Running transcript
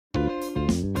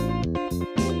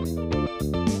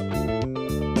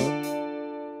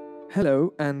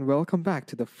Hello, and welcome back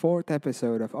to the fourth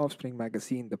episode of Offspring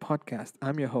Magazine, the podcast.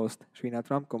 I'm your host, Srinath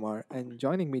Ramkumar, and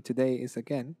joining me today is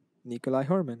again Nikolai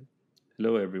Herman.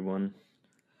 Hello, everyone.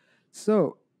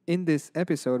 So, in this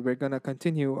episode, we're going to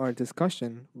continue our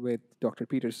discussion with Dr.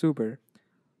 Peter Suber.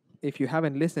 If you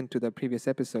haven't listened to the previous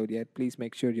episode yet, please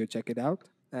make sure you check it out,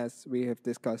 as we have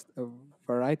discussed a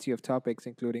variety of topics,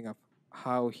 including of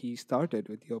how he started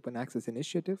with the Open Access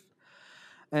Initiative.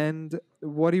 And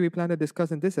what do we plan to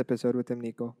discuss in this episode with him,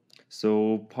 Nico?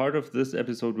 So, part of this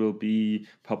episode will be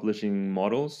publishing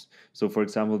models. So, for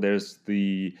example, there's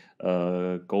the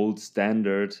gold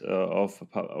standard of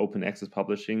open access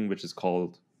publishing, which is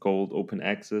called Gold Open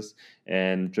Access.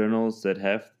 And journals that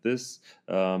have this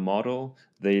model,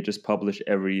 they just publish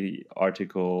every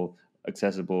article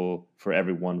accessible for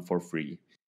everyone for free.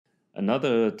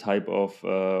 Another type of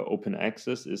open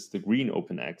access is the green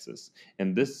open access.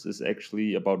 And this is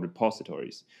actually about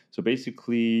repositories. So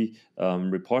basically,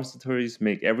 repositories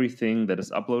make everything that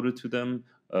is uploaded to them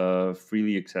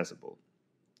freely accessible.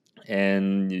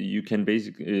 And you can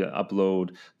basically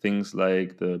upload things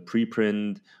like the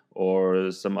preprint or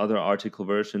some other article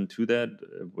version to that,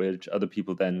 which other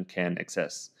people then can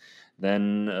access.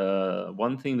 Then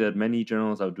one thing that many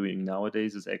journals are doing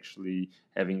nowadays is actually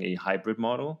having a hybrid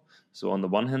model. So on the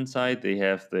one hand side, they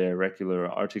have their regular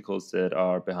articles that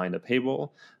are behind a paywall,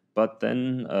 but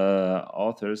then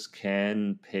authors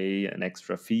can pay an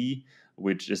extra fee,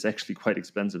 which is actually quite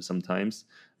expensive sometimes.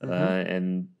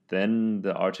 And then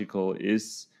the article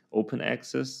is open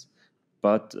access,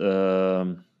 but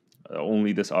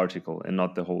only this article and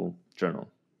not the whole journal.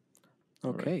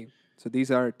 Okay. So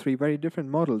these are three very different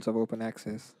models of open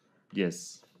access.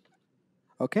 Yes.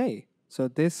 Okay. So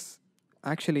this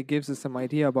actually gives us some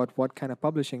idea about what kind of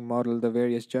publishing model the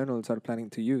various journals are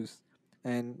planning to use.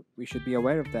 And we should be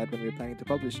aware of that when we're planning to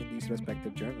publish in these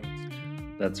respective journals.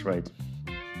 That's right.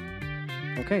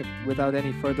 Okay. Without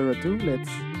any further ado, let's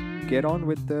get on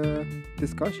with the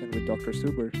discussion with Dr.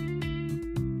 Suber.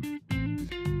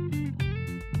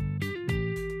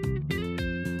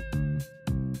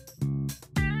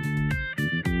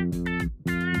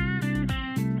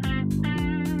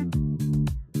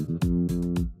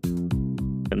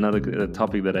 Another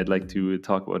topic that I'd like to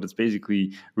talk about is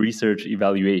basically research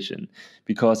evaluation,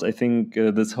 because I think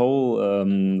this whole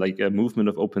movement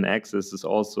of open access is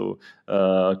also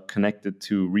connected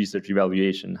to research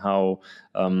evaluation. How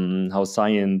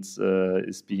science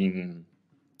is being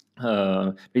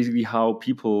basically how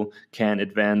people can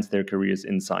advance their careers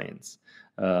in science.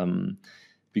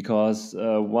 Because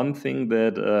one thing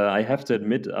that I have to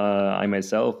admit I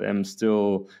myself am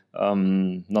still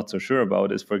not so sure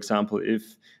about is, for example,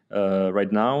 if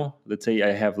right now, let's say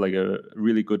I have like a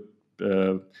really good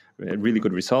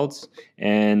results,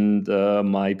 and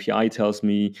my PI tells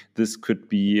me this could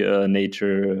be a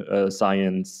Nature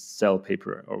Science Cell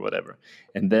paper or whatever,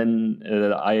 and then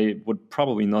I would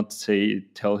probably not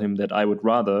tell him that I would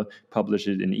rather publish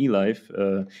it in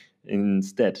eLife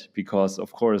instead, because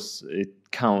of course it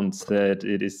counts that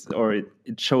it is, or it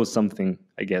shows something,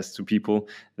 I guess, to people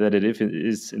that it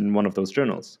is in one of those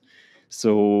journals.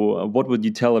 So what would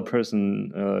you tell a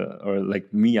person, or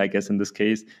like me, I guess in this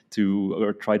case,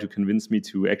 or try to convince me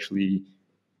to actually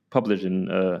publish in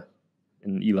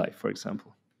eLife, for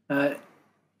example?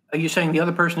 Are you saying the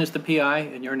other person is the PI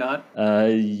and you're not?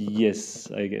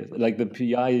 Yes, I guess. Like the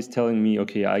PI is telling me,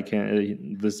 okay, I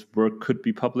can. This work could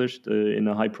be published in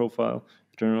a high-profile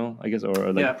journal, I guess,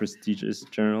 or like a prestigious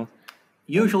journal.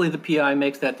 Usually, the PI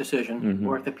makes that decision,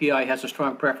 or if the PI has a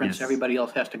strong preference, Yes. everybody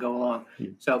else has to go along.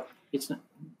 So it's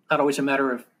not always a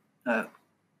matter of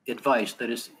advice. That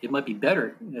is, it might be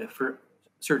better for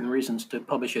certain reasons to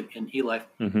publish it in eLife,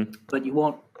 but you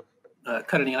won't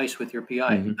cut any ice with your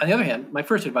PI. On the other hand, my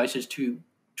first advice is to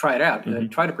try it out,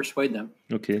 try to persuade them.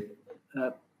 Okay.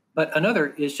 But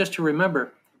another is just to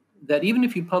remember that even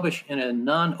if you publish in a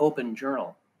non-open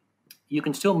journal, you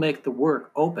can still make the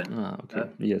work open. Okay.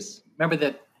 Yes. Remember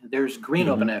that there's green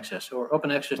open access, or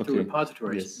open access through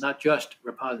repositories, not just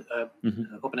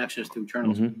open access through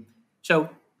journals. So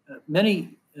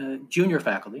many junior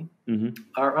faculty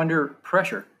are under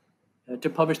pressure to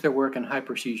publish their work in high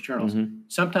prestige journals.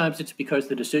 Sometimes it's because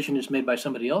the decision is made by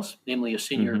somebody else, namely a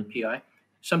senior PI.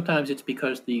 Sometimes it's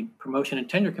because the promotion and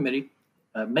tenure committee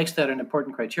makes that an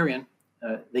important criterion.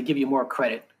 They give you more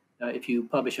credit if you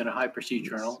publish in a high prestige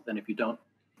journal than if you don't.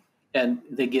 And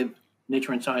they give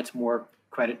Nature and Science more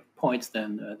credit points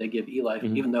than they give eLife,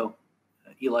 even though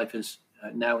eLife is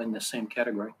now in the same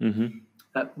category.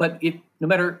 But no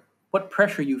matter what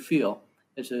pressure you feel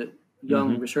as a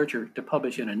young researcher to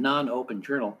publish in a non-open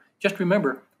journal, just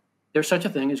remember there's such a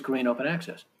thing as green open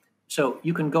access. So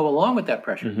you can go along with that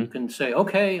pressure. You can say,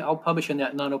 okay, I'll publish in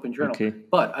that non-open journal,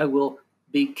 but I will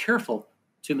be careful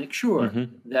to make sure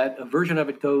that a version of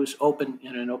it goes open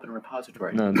in an open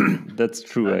repository. No, that's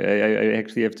true. I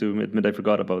actually have to admit I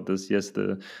forgot about this. Yes,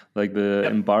 the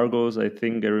embargoes, I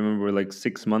think I remember like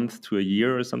 6 months to a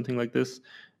year or something like this.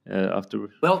 After.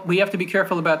 Well, we have to be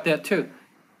careful about that too.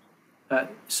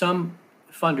 Some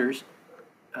funders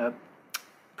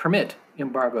permit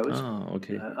embargoes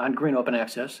on green open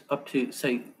access up to,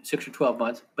 say, 6 or 12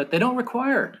 months, but they don't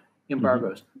require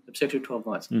embargoes of 6 or 12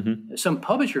 months. Some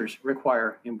publishers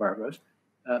require embargoes,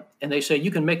 and they say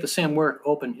you can make the same work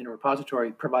open in a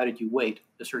repository provided you wait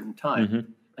a certain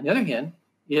time. On the other hand,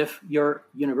 if your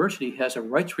university has a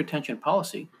rights retention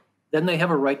policy, then they have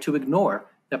a right to ignore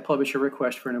that publisher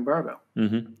request for an embargo.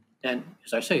 And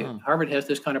as I say, Harvard has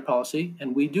this kind of policy,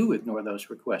 and we do ignore those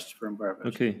requests for embargoes.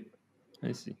 Okay,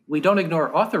 I see. We don't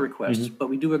ignore author requests, but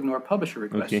we do ignore publisher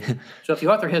requests. So if the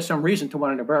author has some reason to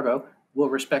want an embargo, we'll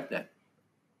respect that.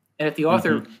 And if the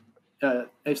author,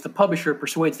 if the publisher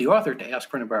persuades the author to ask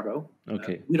for an embargo,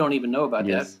 we don't even know about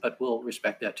that, but we'll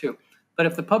respect that too. But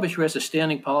if the publisher has a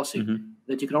standing policy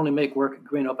that you can only make work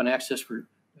green open access for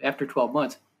after 12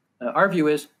 months, our view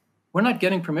is we're not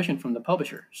getting permission from the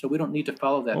publisher, so we don't need to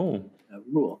follow that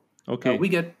rule. We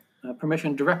get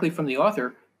permission directly from the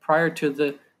author prior to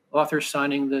the author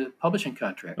signing the publishing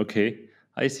contract.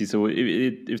 I see. So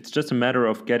it's just a matter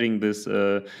of getting this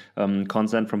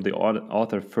consent from the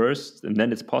author first, and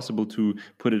then it's possible to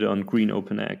put it on green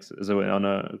open access. So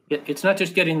it's not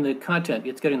just getting the content;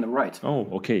 it's getting the rights.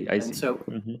 I see. So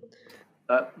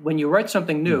when you write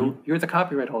something new, you're the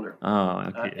copyright holder,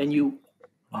 and you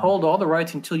hold all the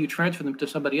rights until you transfer them to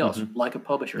somebody else, like a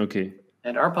publisher.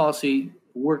 And our policy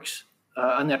works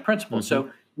on that principle. So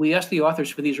we ask the authors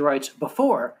for these rights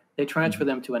before they transfer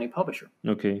them to any publisher.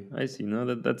 I see.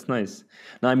 No, that's nice.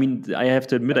 Now, I mean, I have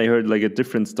to admit, I heard like a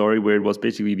different story where it was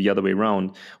basically the other way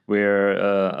around, where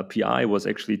a PI was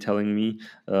actually telling me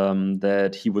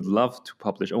that he would love to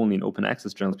publish only in open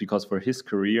access journals because for his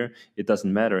career, it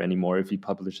doesn't matter anymore if he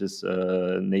publishes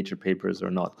Nature papers or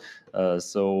not.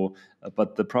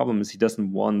 But the problem is he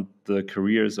doesn't want the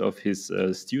careers of his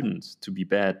students to be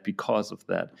bad because of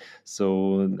that.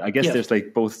 So I guess there's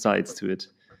like both sides to it.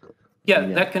 Yeah,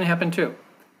 that can happen too.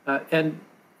 And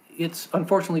it's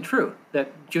unfortunately true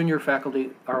that junior faculty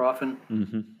are often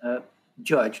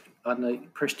judged on the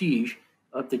prestige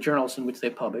of the journals in which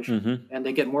they publish, and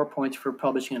they get more points for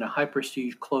publishing in a high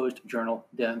prestige closed journal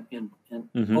than in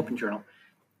open journal.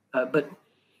 But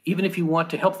even if you want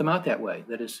to help them out that way,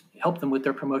 that is, help them with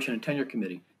their promotion and tenure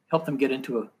committee, help them get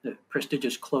into a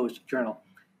prestigious closed journal,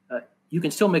 you can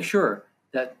still make sure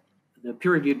that the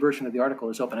peer-reviewed version of the article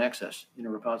is open access in a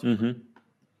repository.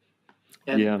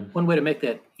 And one way to make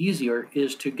that easier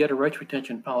is to get a rights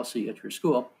retention policy at your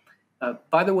school.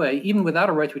 By the way, even without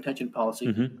a rights retention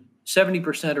policy,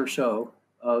 70% or so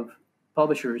of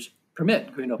publishers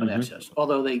permit green open access,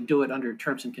 although they do it under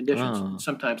terms and conditions.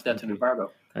 Sometimes that's an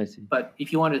embargo. I see. But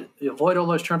if you want to avoid all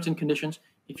those terms and conditions,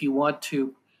 if you want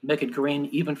to make it green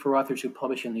even for authors who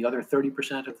publish in the other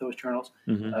 30% of those journals,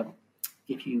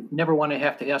 if you never want to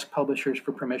have to ask publishers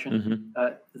for permission,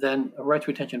 then a rights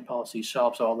retention policy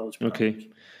solves all those problems.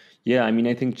 Yeah, I mean,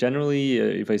 I think generally,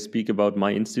 if I speak about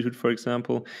my institute, for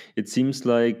example, it seems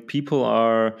like people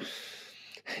are...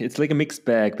 It's like a mixed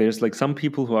bag. There's like some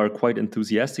people who are quite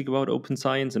enthusiastic about open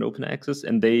science and open access,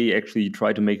 and they actually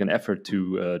try to make an effort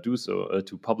to do so,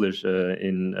 to publish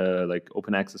in like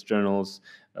open access journals,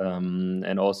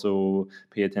 and also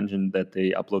pay attention that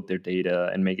they upload their data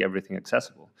and make everything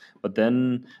accessible. But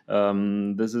then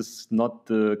this is not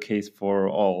the case for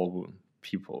all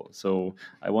people. So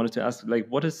I wanted to ask, like,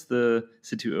 what is the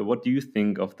what do you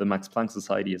think of the Max Planck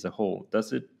Society as a whole?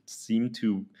 Does it seem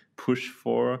to push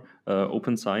for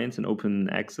open science and open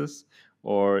access,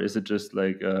 or is it just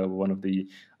like one of the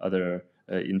other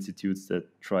institutes that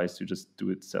tries to just do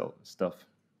its stuff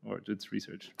or do its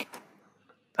research?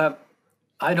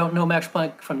 I don't know Max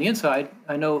Planck from the inside.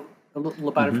 I know a little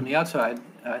about it from the outside.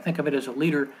 I think of it as a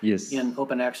leader in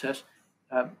open access.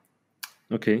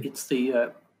 It's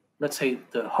the let's say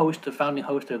the founding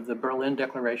host of the Berlin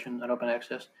Declaration on Open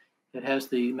Access. It has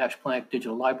the Max Planck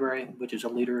Digital Library, which is a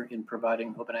leader in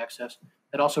providing open access,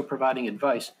 and also providing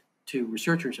advice to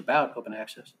researchers about open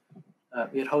access.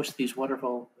 It hosts these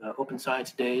wonderful open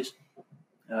science days.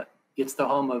 It's the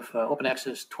home of Open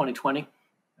Access 2020,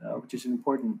 which is an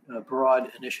important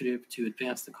broad initiative to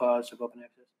advance the cause of open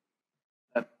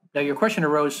access. Now, your question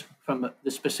arose from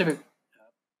the specific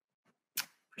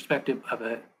perspective of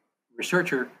a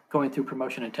researcher going through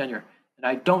promotion and tenure, and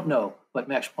I don't know what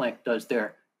Max Planck does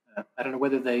there. I don't know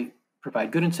whether they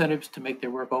provide good incentives to make their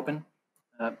work open,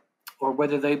 or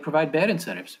whether they provide bad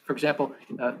incentives. For example,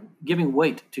 giving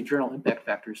weight to journal impact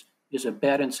factors is a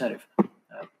bad incentive.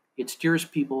 It steers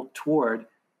people toward,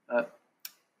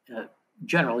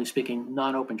 generally speaking,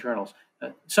 non-open journals.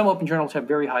 Some open journals have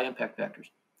very high impact factors,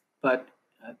 but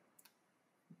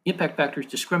impact factors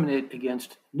discriminate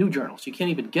against new journals. You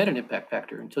can't even get an impact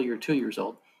factor until you're 2 years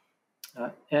old.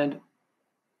 And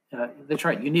that's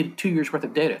right, you need 2 years worth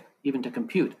of data even to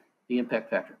compute the impact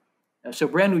factor. So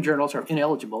brand new journals are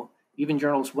ineligible. Even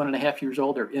journals 1.5 years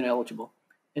old are ineligible.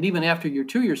 And even after you're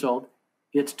 2 years old,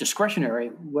 it's discretionary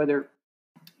whether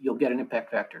you'll get an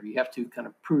impact factor. You have to kind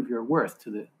of prove your worth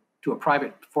to a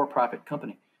private for-profit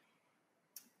company.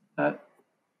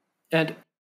 And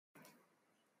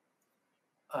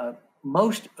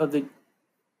most of the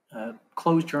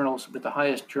closed journals with the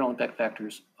highest journal impact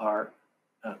factors are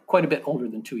quite a bit older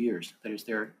than 2 years. That is,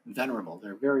 they're venerable.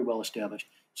 They're very well established.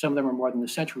 Some of them are more than a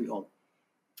century old.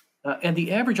 And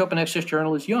the average open access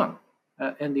journal is young.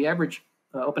 And the average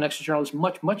open access journal is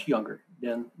much, much younger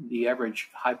than the average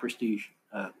high prestige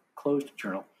closed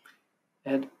journal.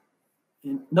 And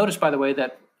notice, by the way,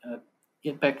 that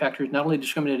impact factors not only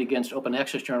discriminate against open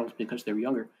access journals because they're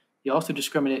younger, they also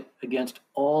discriminate against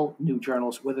all new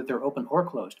journals, whether they're open or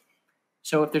closed.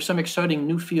 So if there's some exciting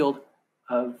new field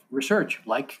of research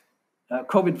like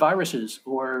COVID viruses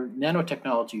or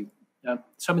nanotechnology,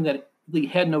 something that really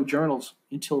had no journals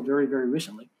until very, very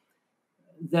recently,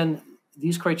 then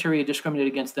these criteria discriminate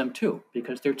against them too,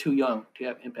 because they're too young to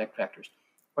have impact factors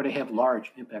or to have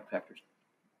large impact factors.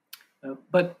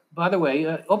 But by the way,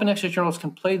 open access journals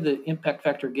can play the impact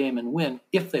factor game and win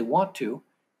if they want to,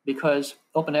 because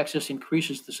open access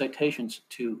increases the citations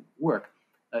to work,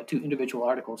 to individual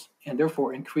articles, and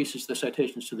therefore increases the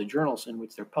citations to the journals in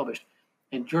which they're published.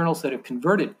 And journals that have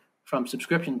converted from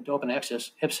subscription to open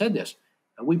access have said this.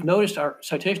 We've noticed our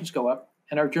citations go up,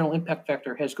 and our journal impact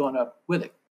factor has gone up with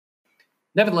it.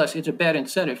 Nevertheless, it's a bad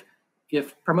incentive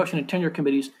if promotion and tenure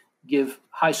committees give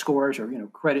high scores or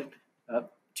credit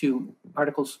to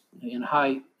articles in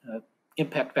high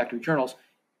impact factor journals.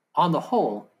 On the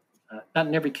whole, not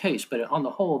in every case, but on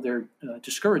the whole, they're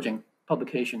discouraging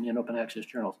publication in open access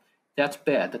journals. That's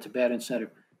bad. That's a bad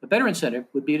incentive. A better incentive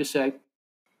would be to say,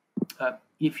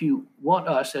 if you want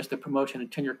us as the promotion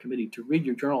and tenure committee to read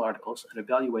your journal articles and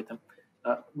evaluate them,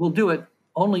 we'll do it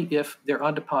only if they're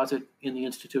on deposit in the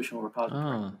institutional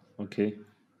repository. Okay.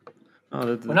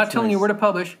 We're not telling you where to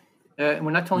publish, and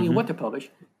we're not telling you what to publish.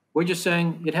 We're just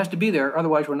saying it has to be there,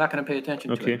 otherwise we're not going to pay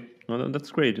attention to it. Okay, well,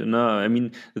 that's great. And I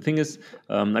mean, the thing is,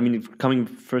 coming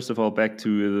first of all back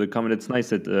to the comment, it's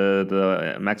nice that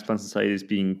the Max Planck Society is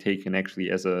being taken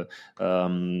actually as a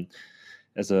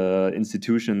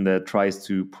institution that tries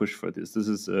to push for this. This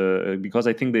is because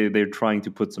I think they're trying to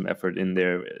put some effort in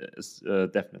there,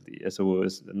 definitely. So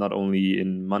it's not only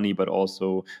in money, but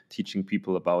also teaching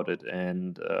people about it.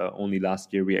 And only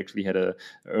last year, we actually had a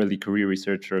early career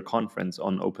researcher conference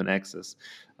on open access.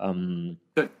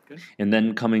 Good. And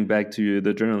then coming back to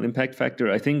the journal impact factor,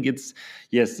 I think it's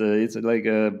like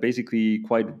basically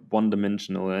quite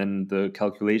one-dimensional, and the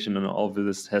calculation and all of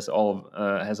this has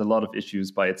a lot of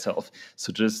issues by itself.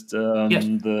 So just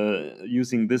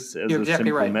using this as a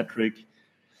simple metric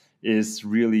is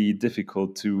really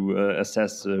difficult to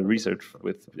assess research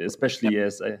with, especially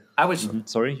as I was.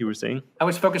 Sorry, you were saying? I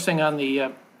was focusing on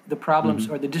the problems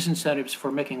or the disincentives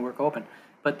for making work open.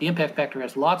 But the impact factor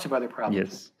has lots of other problems.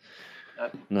 Yes.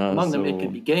 Among them, it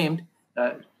can be gamed.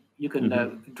 You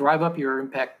can drive up your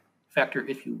impact factor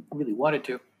if you really wanted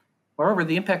to. Moreover,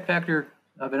 the impact factor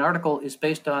of an article is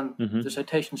based on the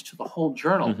citations to the whole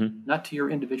journal, not to your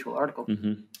individual article.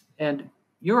 And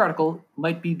your article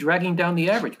might be dragging down the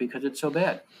average because it's so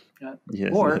bad.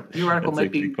 Or your article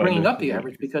might be bringing up the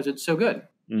average because it's so good.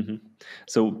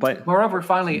 Moreover,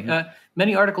 finally,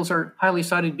 many articles are highly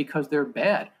cited because they're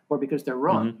bad or because they're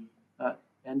wrong.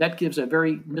 And that gives a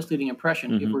very misleading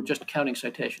impression if we're just counting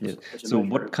citations. So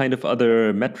what kind of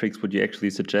other metrics would you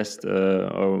actually suggest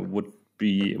or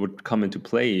would come into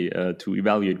play to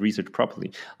evaluate research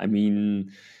properly? I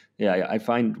mean, I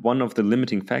find one of the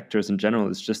limiting factors in general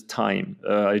is just time.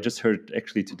 I just heard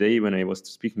actually today when I was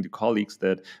speaking to colleagues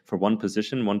that for one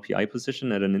PI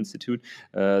position at an institute,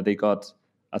 they got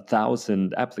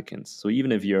 1,000 applicants. So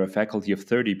even if you're a faculty of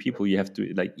 30 people, you have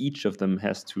to, like, each of them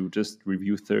has to just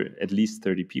review at least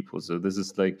 30 people. So this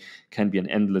is can be an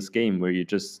endless game where you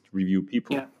just review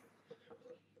people. Yeah.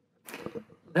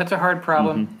 That's a hard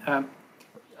problem.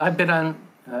 I've been on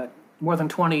more than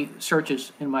 20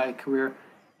 searches in my career,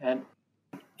 and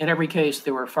in every case,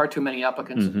 there were far too many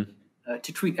applicants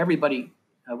to treat everybody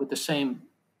with the same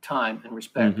time and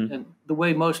respect. And the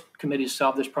way most committees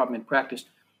solve this problem in practice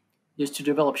is to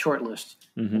develop short lists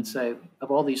and say,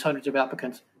 of all these hundreds of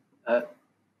applicants,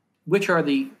 which are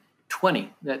the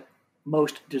 20 that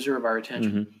most deserve our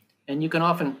attention? And you can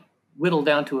often whittle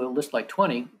down to a list like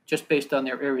 20 just based on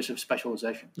their areas of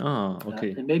specialization.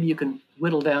 And maybe you can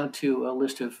whittle down to a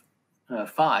list of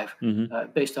 5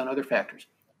 based on other factors.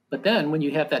 But then when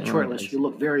you have that short list, you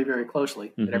look very, very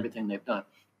closely at everything they've done.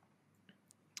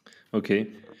 Okay.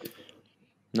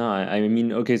 No, I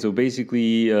mean, okay, so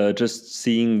basically just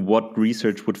seeing what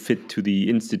research would fit to the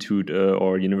institute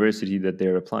or university that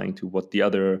they're applying to, what the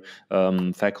other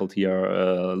faculty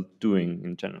are doing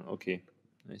in general. Okay,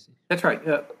 I see. That's right.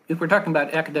 If we're talking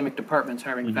about academic departments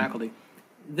hiring faculty,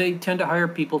 they tend to hire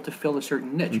people to fill a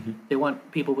certain niche. They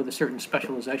want people with a certain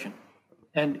specialization.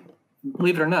 And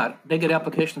believe it or not, they get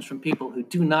applications from people who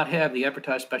do not have the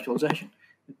advertised specialization.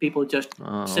 People just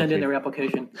send in their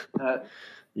application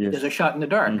as a shot in the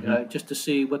dark, just to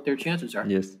see what their chances are.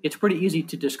 It's pretty easy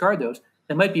to discard those.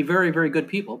 They might be very, very good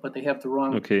people, but they have the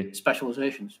wrong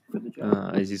specializations for the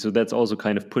job. I see. So that's also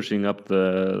kind of pushing up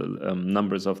the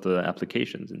numbers of the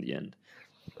applications in the end.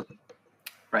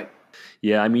 Right.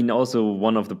 Yeah, I mean, also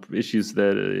one of the issues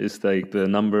that is like the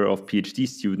number of PhD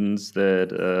students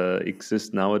that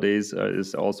exist nowadays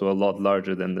is also a lot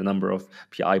larger than the number of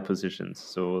PI positions.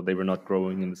 So they were not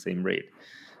growing in the same rate.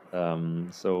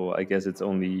 So I guess it's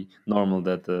only normal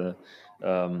that the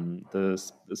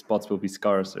spots will be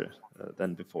scarcer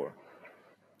than before.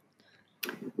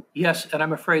 Yes, and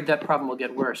I'm afraid that problem will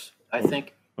get worse. I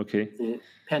think the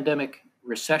pandemic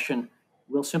recession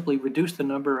will simply reduce the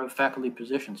number of faculty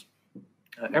positions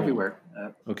everywhere.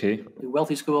 The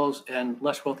wealthy schools and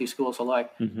less wealthy schools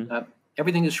alike.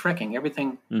 Everything is shrinking.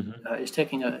 Everything is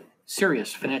taking a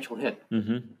serious financial hit.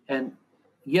 And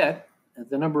yet,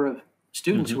 the number of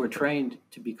students who are trained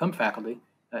to become faculty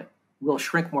will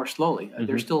shrink more slowly.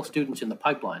 There's still students in the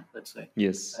pipeline, let's say.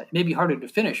 It may be harder to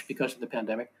finish because of the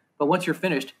pandemic, but once you're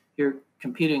finished, you're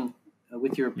competing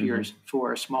with your peers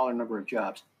for a smaller number of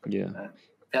jobs.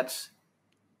 That's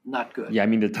not good. Yeah, I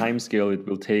mean, the time scale it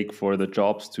will take for the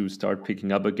jobs to start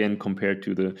picking up again compared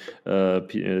to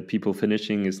the people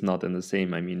finishing is not in the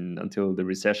same. I mean, until the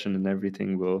recession and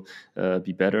everything will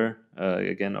be better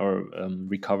again or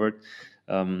recovered,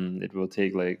 it will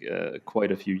take like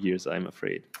quite a few years, I'm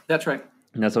afraid. That's right.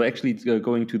 Now, so actually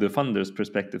going to the funders'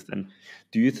 perspective then,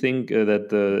 do you think that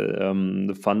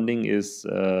the funding is...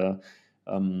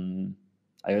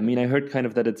 I mean, I heard kind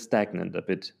of that it's stagnant a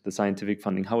bit, the scientific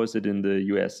funding. How is it in the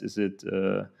US? Is it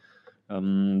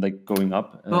like going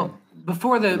up? Well,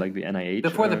 before the like the NIH,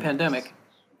 before the pandemic,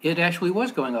 it actually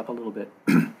was going up a little bit,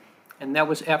 and that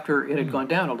was after it had gone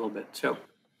down a little bit. So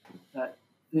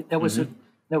that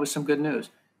was some good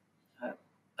news.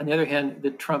 On the other hand,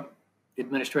 the Trump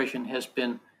administration has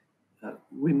been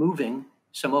removing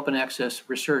some open access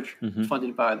research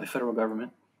funded by the federal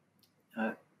government.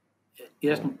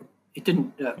 It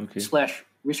didn't slash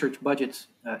research budgets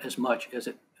as much as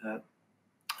it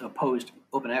opposed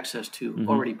open access to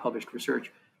already published research.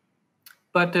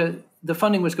 But the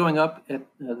funding was going up at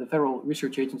the federal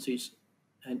research agencies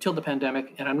until the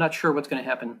pandemic, and I'm not sure what's going to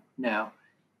happen now.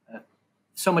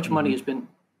 So much money has been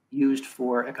used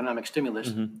for economic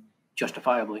stimulus,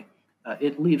 justifiably.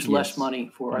 It leaves less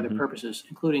money for other purposes,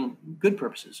 including good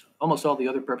purposes. Almost all the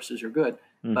other purposes are good,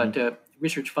 but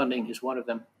research funding is one of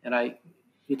them, and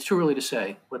it's too early to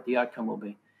say what the outcome will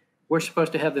be. We're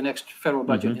supposed to have the next federal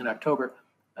budget in October.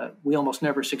 We almost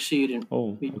never succeed in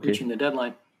reaching the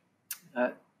deadline.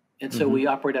 And so we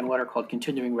operate on what are called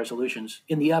continuing resolutions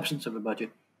in the absence of a budget.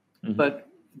 But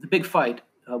the big fight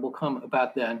will come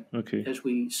about then as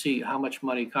we see how much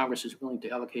money Congress is willing to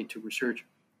allocate to research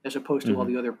as opposed to all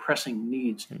the other pressing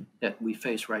needs that we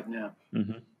face right now.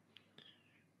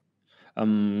 I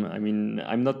mean,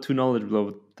 I'm not too knowledgeable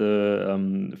about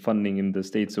the funding in the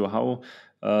States. So how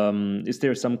is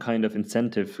there some kind of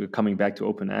incentive coming back to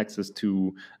open access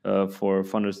for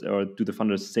funders, or do the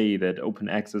funders say that open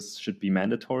access should be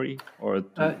mandatory? Or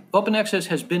open access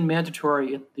has been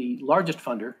mandatory at the largest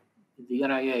funder, the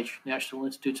NIH, National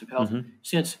Institutes of Health,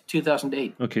 since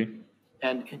 2008.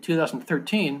 And in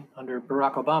 2013, under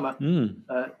Barack Obama,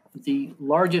 the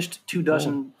largest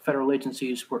 24 federal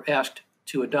agencies were asked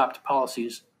to adopt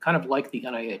policies kind of like the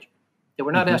NIH. They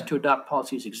were not asked to adopt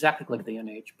policies exactly like the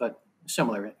NIH, but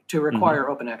similar, to require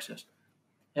open access.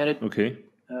 And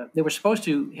they were supposed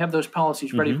to have those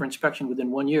policies ready for inspection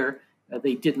within 1 year.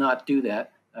 They did not do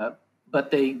that,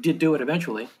 but they did do it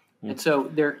eventually. And so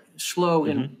they're slow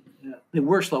they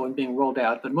were slow in being rolled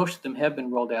out, but most of them have been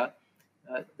rolled out.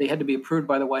 They had to be approved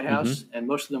by the White House, and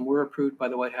most of them were approved by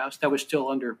the White House. That was still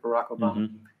under Barack Obama.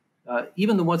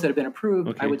 Even the ones that have been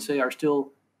approved, I would say, are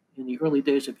still in the early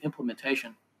days of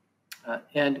implementation.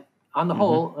 And on the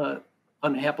whole,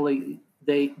 unhappily,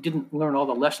 they didn't learn all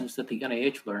the lessons that the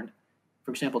NIH learned.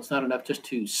 For example, it's not enough just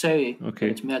to say that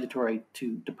it's mandatory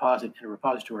to deposit in a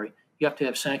repository. You have to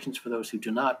have sanctions for those who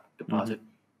do not deposit.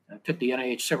 It took the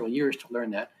NIH several years to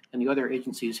learn that, and the other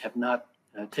agencies have not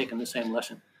taken the same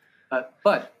lesson.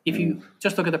 But if you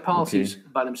just look at the policies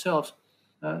by themselves,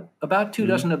 about 2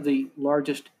 dozen of the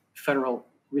largest federal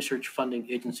research funding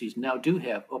agencies now do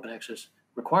have open access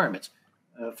requirements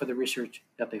for the research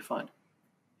that they fund.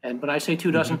 And when I say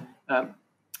 2 dozen,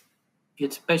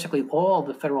 it's basically all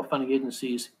the federal funding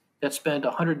agencies that spend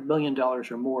 $100 million or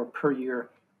more per year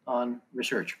on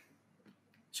research.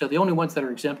 So the only ones that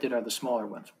are exempted are the smaller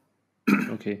ones.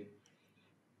 Okay.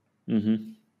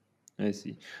 I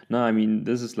see. No, I mean,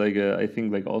 this is like I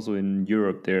think like also in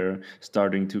Europe they're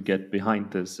starting to get behind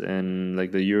this, and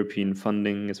like the European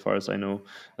funding, as far as I know,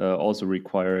 also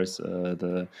requires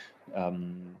the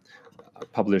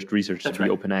published research to be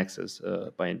open access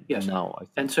by now, I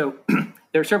think. And so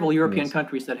there are several European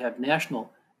countries that have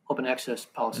national open access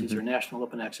policies or national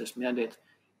open access mandates.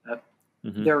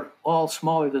 They're all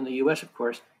smaller than the U.S., of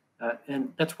course,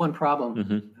 and that's one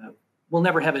problem. We'll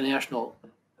never have a national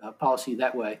policy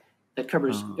that way that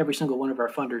covers every single one of our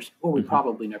funders, or we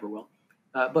probably never will.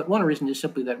 But one reason is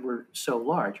simply that we're so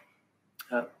large.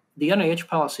 The NIH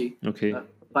policy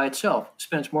by itself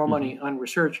spends more money on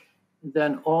research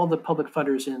than all the public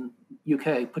funders in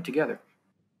UK put together.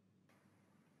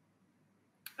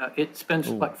 It spends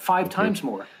like 5 times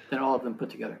more than all of them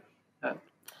put together.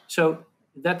 So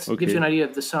that gives you an idea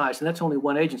of the size, and that's only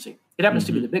one agency. It happens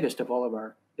to be the biggest of all of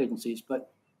our agencies,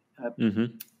 but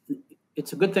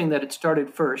it's a good thing that it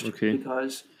started first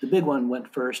because the big one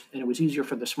went first, and it was easier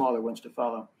for the smaller ones to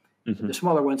follow. The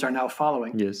smaller ones are now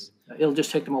following. Yes. It'll just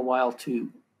take them a while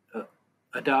to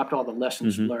adopt all the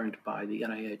lessons learned by the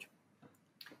NIH.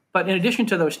 But in addition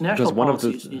to those national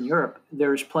policies in Europe,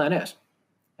 there's Plan S.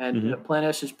 And Plan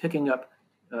S is picking up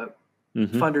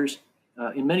funders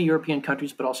in many European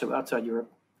countries, but also outside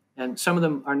Europe. And some of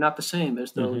them are not the same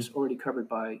as those already covered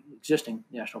by existing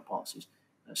national policies.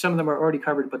 Some of them are already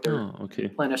covered, but their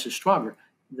Plan S is stronger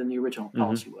than the original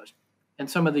policy was. And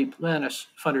some of the Plan S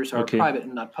funders are private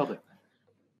and not public.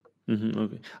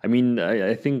 I mean,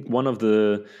 I think one of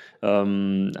the, I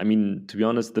mean, to be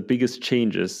honest, the biggest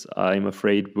changes, I'm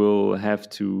afraid, will have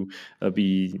to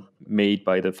be made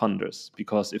by the funders,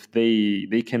 because if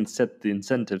they can set the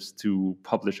incentives to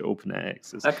publish open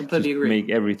access, I completely agree. Make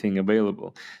everything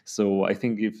available. So I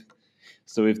think if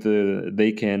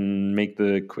they can make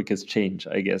the quickest change,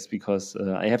 I guess, because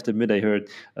I have to admit I heard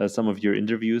some of your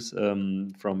interviews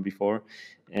from before,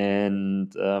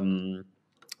 and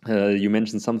you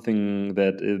mentioned something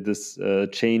that this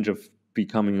change of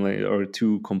becoming or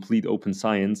to complete open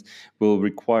science will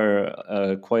require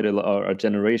quite a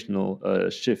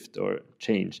generational shift or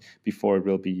change before it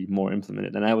will be more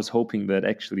implemented. And I was hoping that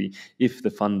actually, if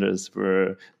the funders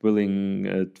were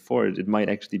willing for it, it might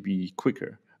actually be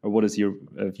quicker. Or what is your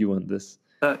view on this?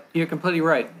 You're completely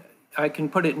right. I can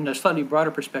put it in a slightly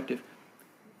broader perspective.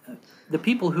 The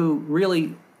people who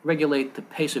really regulate the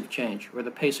pace of change or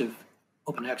the pace of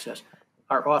open access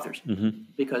are authors,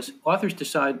 because authors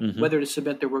decide whether to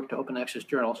submit their work to open access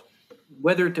journals,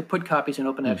 whether to put copies in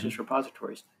open access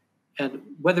repositories, and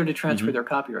whether to transfer their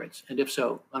copyrights, and if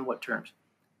so, on what terms.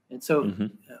 And so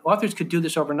authors could do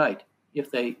this overnight if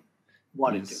they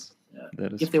wanted to.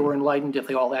 If they were enlightened, if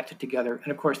they all acted together.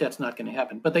 And of course, that's not going to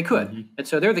happen, but they could. And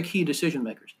so they're the key decision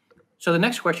makers. So the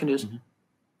next question is,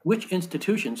 which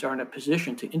institutions are in a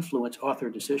position to influence author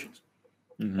decisions?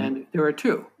 And there are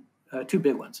two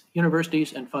big ones,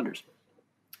 universities and funders.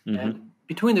 And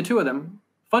between the two of them,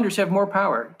 funders have more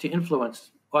power to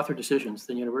influence author decisions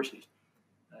than universities.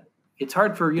 It's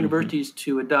hard for universities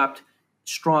to adopt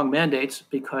strong mandates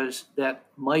because that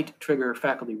might trigger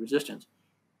faculty resistance.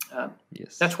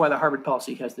 That's why the Harvard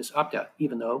policy has this opt-out,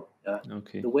 even though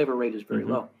the waiver rate is very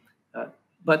low.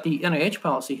 But the NIH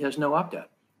policy has no opt-out.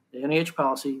 The NIH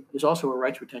policy is also a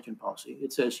rights retention policy.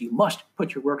 It says you must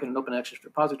put your work in an open access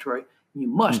repository, you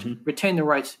must retain the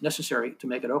rights necessary to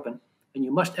make it open, and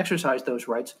you must exercise those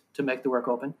rights to make the work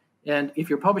open. And if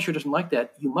your publisher doesn't like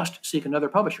that, you must seek another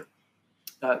publisher.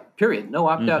 Period. No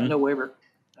opt-out, no waiver.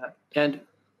 And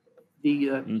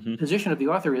the position of the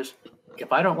author is,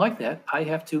 if I don't like that, I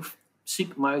have to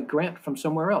seek my grant from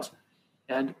somewhere else.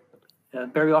 And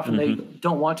very often they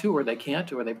don't want to, or they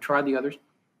can't, or they've tried the others.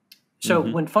 So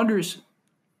when funders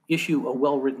issue a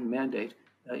well-written mandate,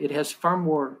 it has far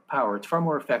more power, it's far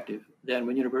more effective than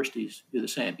when universities do the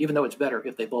same, even though it's better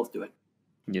if they both do it.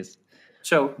 Yes.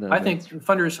 So I think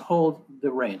funders hold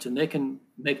the reins and they can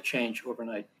make change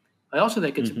overnight. I also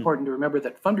think it's important to remember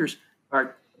that funders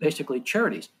are basically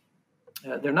charities.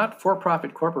 They're not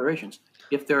for-profit corporations.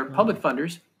 If they're public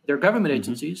funders, they're government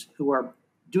agencies who are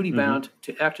duty-bound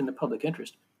to act in the public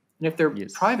interest. And if they're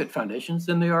private foundations,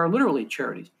 then they are literally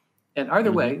charities. And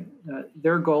either way,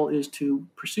 their goal is to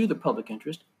pursue the public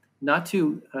interest, not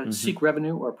to seek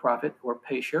revenue or profit or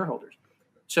pay shareholders.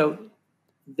 So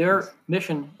their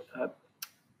mission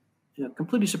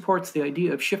completely supports the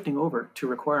idea of shifting over to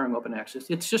requiring open access.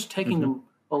 It's just taking them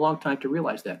a long time to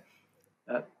realize that.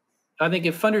 I think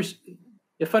if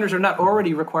funders are not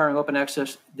already requiring open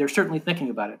access, they're certainly thinking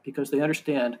about it because they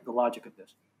understand the logic of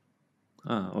this.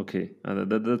 Okay.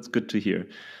 That's good to hear.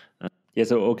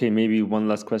 Maybe one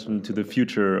last question to the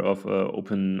future of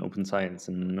open science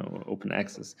and open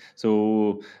access.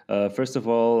 So first of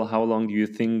all, how long do you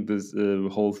think this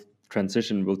whole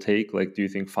transition will take? Like, do you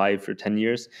think 5 or 10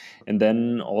 years? And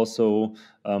then also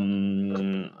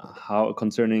how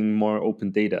concerning more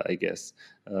open data, I guess.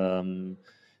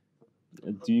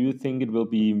 Do you think it will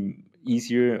be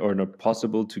easier or not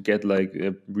possible to get like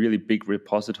really big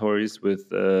repositories with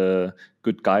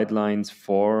good guidelines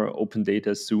for open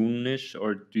data soonish,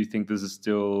 or do you think this is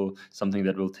still something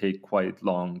that will take quite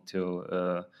long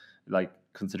till like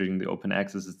considering the open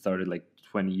access it started like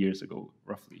 20 years ago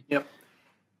roughly? Yep.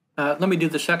 Let me do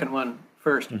the second one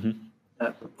first.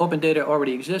 Open data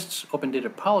already exists. Open data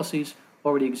policies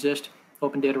already exist.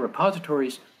 Open data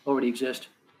repositories already exist.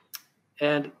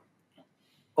 And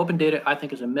open data, I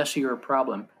think, is a messier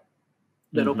problem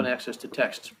than open access to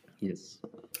texts. Yes.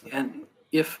 And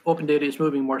if open data is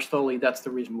moving more slowly, that's the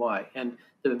reason why. And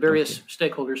the various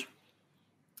stakeholders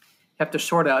have to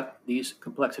sort out these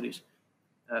complexities.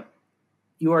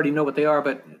 You already know what they are,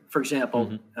 but for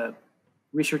example,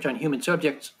 research on human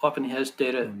subjects often has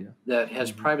data that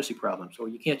has privacy problems, or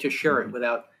you can't just share it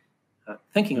without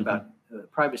thinking about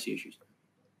privacy issues.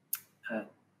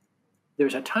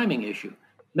 There's a timing issue.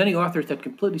 Many authors that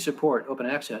completely support open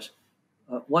access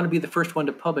want to be the first one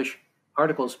to publish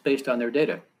articles based on their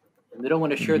data. And they don't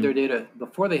want to share their data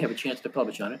before they have a chance to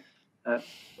publish on it.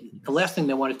 The last thing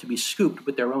they want is to be scooped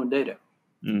with their own data.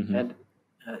 And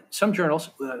some journals,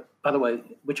 by the way,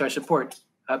 which I support,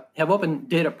 have open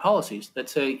data policies that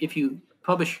say if you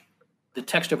publish the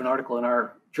text of an article in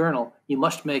our journal, you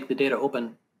must make the data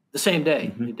open the same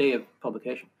day, the day of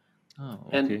publication.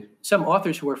 And some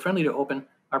authors who are friendly to open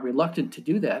are reluctant to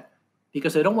do that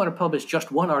because they don't want to publish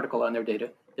just one article on their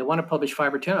data. They want to publish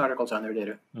 5 or 10 articles on their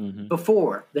data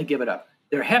before they give it up.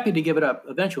 They're happy to give it up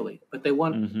eventually, but they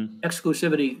want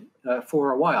exclusivity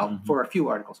for a while, for a few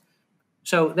articles.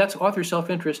 So that's author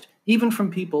self-interest, even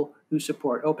from people who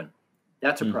support open.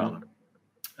 That's a problem.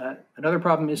 Another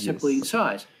problem is simply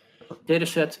size. Data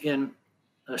sets in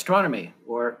astronomy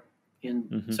or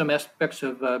in some aspects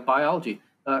of biology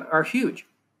are huge.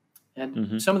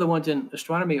 And some of the ones in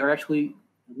astronomy are actually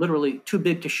literally too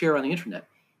big to share on the internet.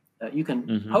 You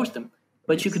can post them,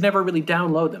 but you could never really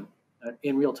download them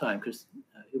in real time because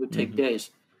it would take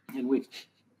days and weeks.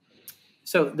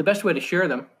 So the best way to share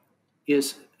them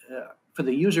is for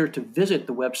the user to visit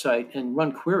the website and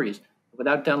run queries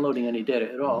without downloading any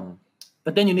data at all.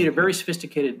 But then you need a very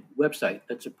sophisticated website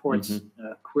that supports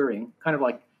querying, kind of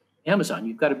like Amazon.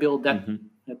 You've got to build that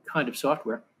kind of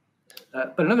software.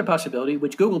 But another possibility,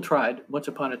 which Google tried once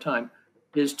upon a time,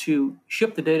 is to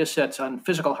ship the data sets on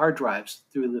physical hard drives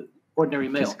through the ordinary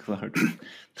mail.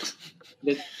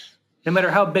 No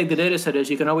matter how big the data set is,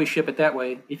 you can always ship it that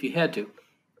way if you had to.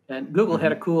 And Google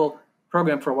had a cool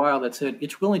program for a while that said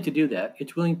it's willing to do that.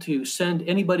 It's willing to send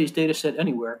anybody's data set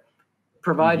anywhere,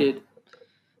 provided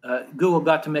Google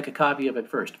got to make a copy of it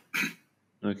first.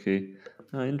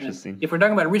 Interesting. And if we're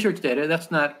talking about research data,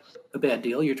 that's not a bad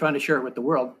deal. You're trying to share it with the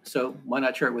world, so why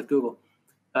not share it with Google?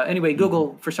 Anyway,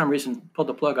 Google, for some reason, pulled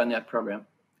the plug on that program.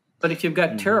 But if you've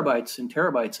got terabytes and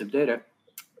terabytes of data,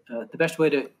 the best way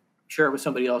to share it with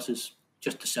somebody else is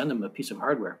just to send them a piece of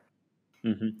hardware.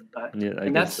 I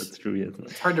guess that's true.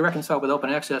 It's hard to reconcile with open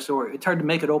access, or it's hard to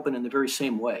make it open in the very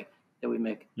same way that we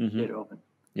make data open.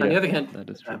 On the other hand, that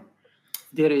is true.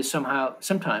 Data is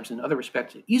sometimes, in other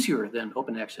respects, easier than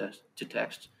open access to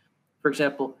texts. For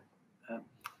example,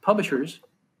 publishers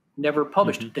never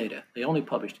published data. They only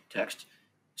published text.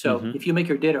 So if you make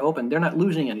your data open, they're not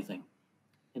losing anything.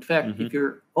 In fact, if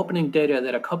you're opening data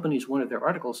that accompanies one of their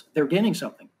articles, they're gaining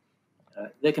something.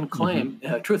 They can claim,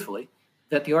 truthfully,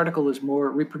 that the article is more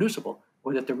reproducible,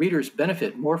 or that the readers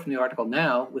benefit more from the article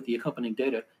now with the accompanying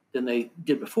data than they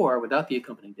did before without the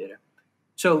accompanying data.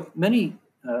 So many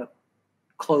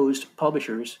closed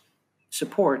publishers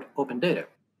support open data,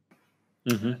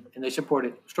 and they support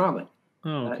it strongly.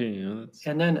 Oh, okay.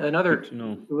 And then another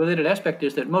related aspect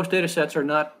is that most data sets are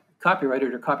not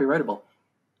copyrighted or copyrightable.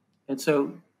 And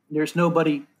so there's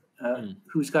nobody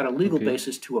who's got a legal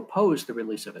basis to oppose the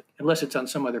release of it, unless it's on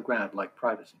some other ground like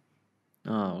privacy.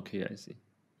 Ah, okay, I see.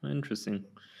 Interesting.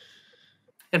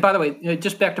 And by the way,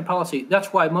 just back to policy,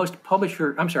 that's why most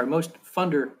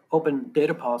funder open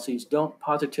data policies don't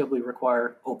positively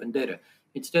require open data.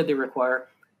 Instead, they require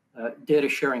data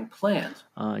sharing plans.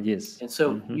 Yes. And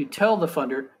so you tell the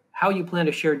funder how you plan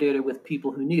to share data with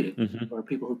people who need it or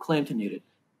people who claim to need it.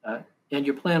 And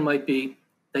your plan might be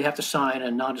they have to sign a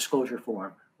non-disclosure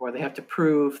form, or they have to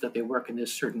prove that they work in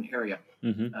this certain area,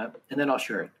 and then I'll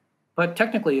share it. But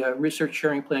technically, a research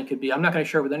sharing plan could be, I'm not going to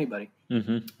share with anybody.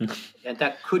 And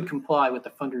that could comply with the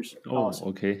funder's policy. Oh,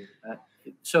 okay.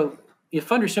 So if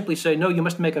funders simply say, no, you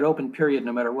must make it open, period,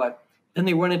 no matter what, then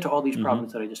they run into all these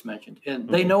problems that I just mentioned. And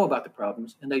they know about the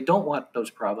problems, and they don't want those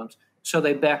problems, so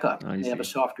they back up. They have a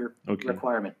softer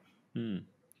requirement.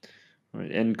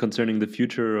 Right. And concerning the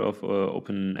future of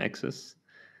open access?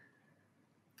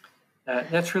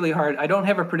 That's really hard. I don't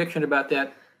have a prediction about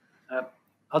that.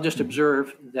 I'll just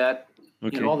observe that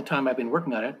all the time I've been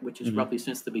working on it, which is roughly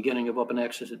since the beginning of open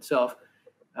access itself,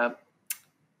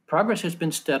 progress has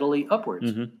been steadily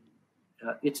upwards.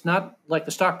 It's not like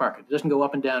the stock market. It doesn't go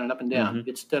up and down and up and down.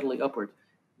 It's steadily upward.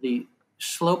 The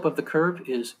slope of the curve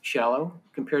is shallow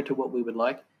compared to what we would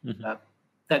like.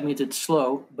 That means it's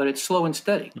slow, but it's slow and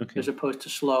steady as opposed to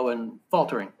slow and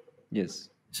faltering. Yes.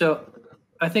 So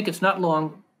I think it's not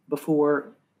long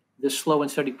before this slow and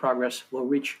steady progress will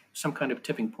reach some kind of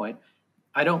tipping point.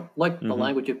 I don't like the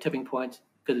language of tipping points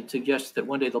because it suggests that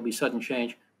one day there'll be sudden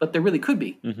change, but there really could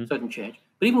be sudden change.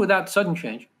 But even without sudden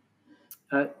change,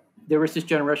 there is this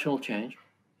generational change.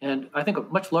 And I think a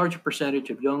much larger percentage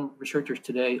of young researchers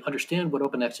today understand what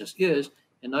open access is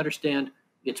and understand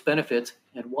its benefits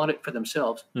and want it for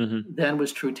themselves than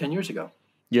was true 10 years ago.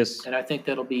 Yes. And I think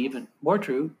that'll be even more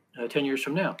true 10 years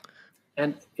from now.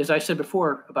 And as I said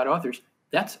before about authors,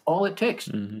 that's all it takes.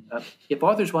 If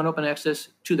authors want open access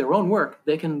to their own work,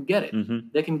 they can get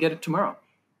it. They can get it tomorrow,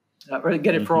 or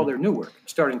get it for all their new work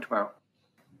starting tomorrow.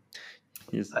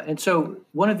 Yes. And so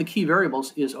one of the key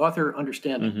variables is author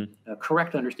understanding,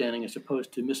 correct understanding as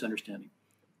opposed to misunderstanding.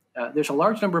 There's a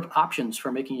large number of options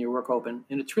for making your work open,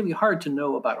 and it's really hard to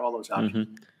know about all those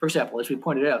options. For example, as we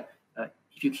pointed out,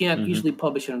 if you can't easily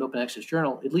publish in an open access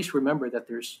journal, at least remember that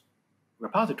there's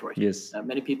repositories. Yes.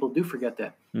 Many people do forget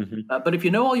that. But if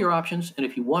you know all your options, and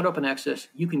if you want open access,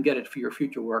 you can get it for your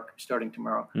future work starting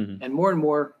tomorrow. And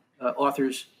more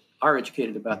authors are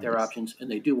educated about their options,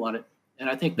 and they do want it. And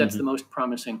I think that's the most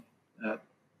promising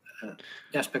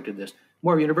aspect of this.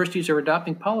 More universities are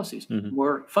adopting policies.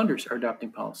 More funders are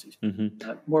adopting policies.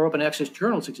 More open access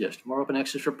journals exist. More open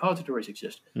access repositories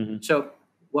exist. So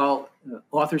while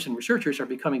authors and researchers are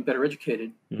becoming better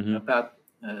educated about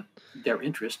their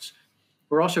interests,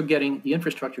 we're also getting the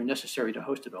infrastructure necessary to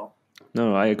host it all.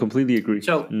 No, I completely agree.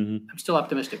 So I'm still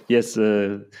optimistic. Yes,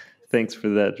 thanks for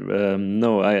that.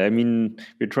 No, I mean,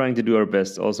 we're trying to do our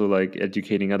best, also like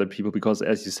educating other people, because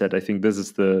as you said, I think this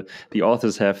is the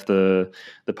authors have the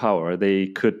power. They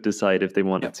could decide if they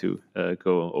wanted to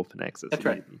go open access. That's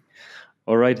right.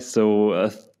 All right. So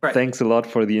thanks a lot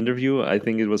for the interview. I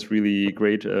think it was really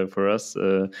great for us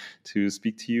to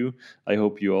speak to you. I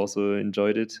hope you also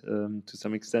enjoyed it to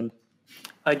some extent.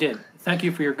 I did. Thank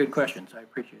you for your good questions. I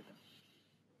appreciate them.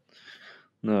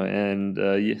 No, and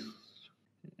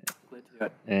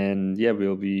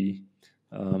we'll be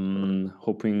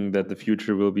hoping that the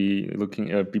future will be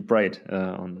be bright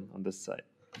on this side.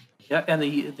 Yeah, and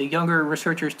the younger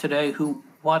researchers today who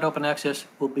want open access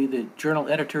will be the journal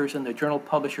editors and the journal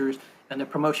publishers and the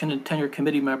promotion and tenure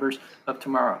committee members of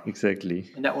tomorrow. Exactly.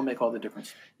 And that will make all the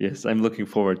difference. Yes, I'm looking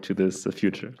forward to this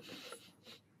future.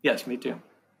 Yes, me too.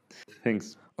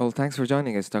 Thanks. Well, thanks for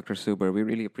joining us, Dr. Suber. We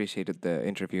really appreciated the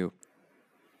interview.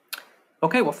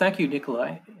 Okay, well, thank you,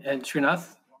 Nikolai and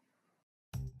Srinath.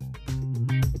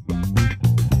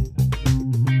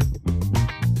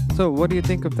 So, what do you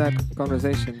think of that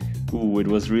conversation? Ooh, it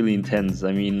was really intense.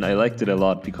 I mean, I liked it a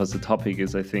lot because the topic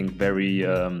is, I think, very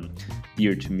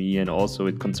dear to me, and also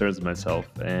it concerns myself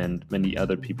and many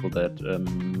other people that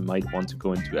might want to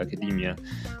go into academia.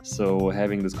 So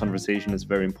having this conversation is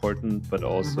very important, but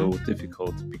also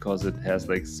difficult because it has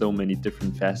like so many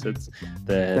different facets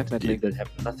that have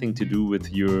nothing to do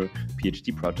with your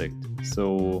PhD project.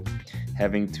 So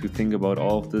having to think about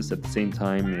all of this at the same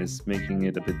time is making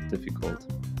it a bit difficult.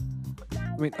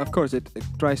 I mean, of course, it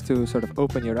tries to sort of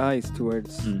open your eyes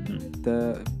towards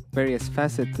the various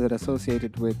facets that are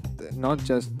associated with not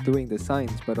just doing the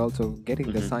science, but also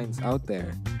getting the science out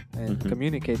there and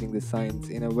communicating the science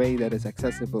in a way that is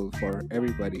accessible for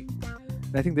everybody.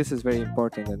 And I think this is very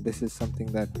important, and this is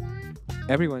something that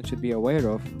everyone should be aware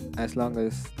of as long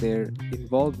as they're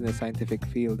involved in the scientific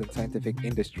field and scientific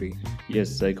industry.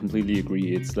 Yes, I completely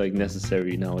agree. It's like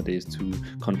necessary nowadays to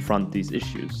confront these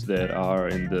issues that are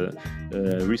in the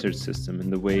research system, in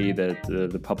the way that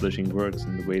the publishing works,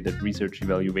 in the way that research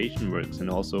evaluation works, and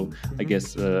also, I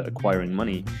guess, acquiring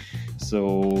money.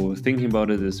 So thinking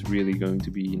about it is really going to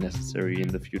be necessary in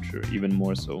the future, even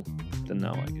more so than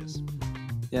now, I guess.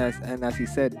 Yes, and as you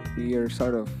said, we are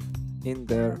sort of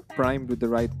primed with the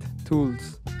right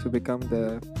tools to become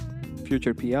the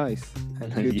future PIs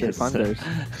and future funders.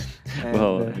 And,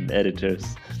 and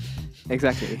editors.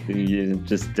 Exactly. You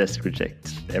just desk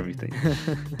reject everything.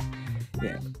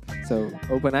 Yeah. So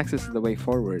open access is the way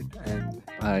forward, and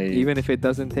even if it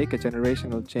doesn't take a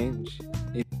generational change,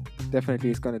 it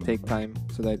definitely is going to take time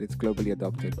so that it's globally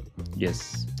adopted.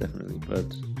 Yes, definitely.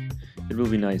 But it will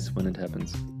be nice when it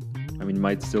happens. I mean, it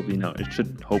might still be now. It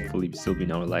should hopefully still be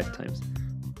in our lifetimes.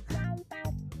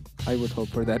 I would hope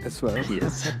for that as well.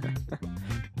 Yes.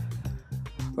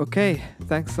 Okay,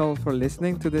 thanks all for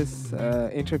listening to this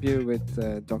interview with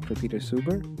Dr. Peter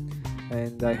Suber.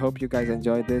 And I hope you guys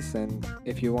enjoyed this. And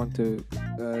if you want to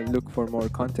look for more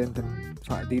content and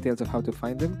details of how to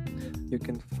find them, you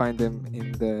can find them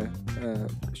in the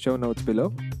show notes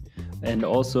below. And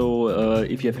also,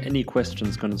 if you have any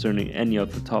questions concerning any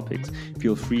of the topics,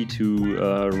 feel free to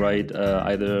write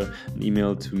either an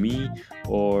email to me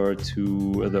or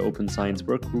to the Open Science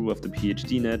Work Group of the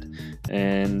PhDnet,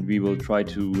 and we will try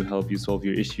to help you solve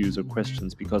your issues or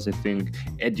questions, because I think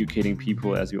educating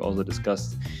people, as you also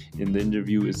discussed in the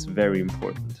interview, is very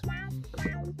important.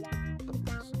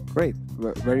 Great,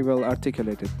 very well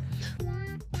articulated.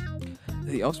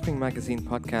 The Offspring Magazine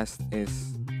podcast is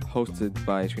hosted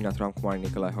by Srinath and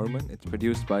Nikolai Herman. It's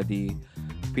produced by the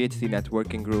PhDnet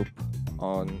working group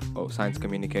on science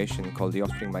communication called the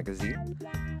Offspring Magazine,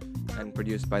 and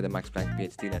produced by the Max Planck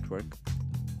PhD Network.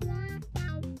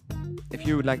 If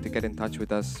you would like to get in touch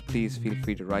with us, please feel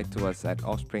free to write to us at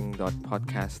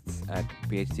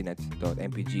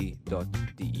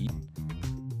offspring.podcasts@phdnet.mpg.de.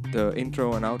 The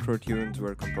intro and outro tunes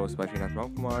were composed by Srinath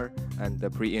Ramkumar, and the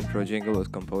pre-intro jingle was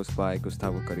composed by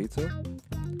Gustavo Carrizo.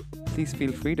 Please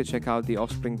feel free to check out the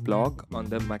Offspring blog on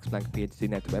the Max Planck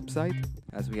PhDnet website,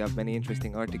 as we have many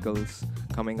interesting articles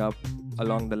coming up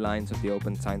along the lines of the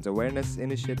Open Science Awareness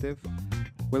Initiative.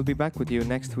 We'll be back with you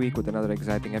next week with another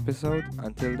exciting episode.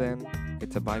 Until then,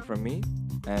 it's a bye from me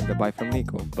and a bye from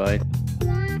Niko. Bye.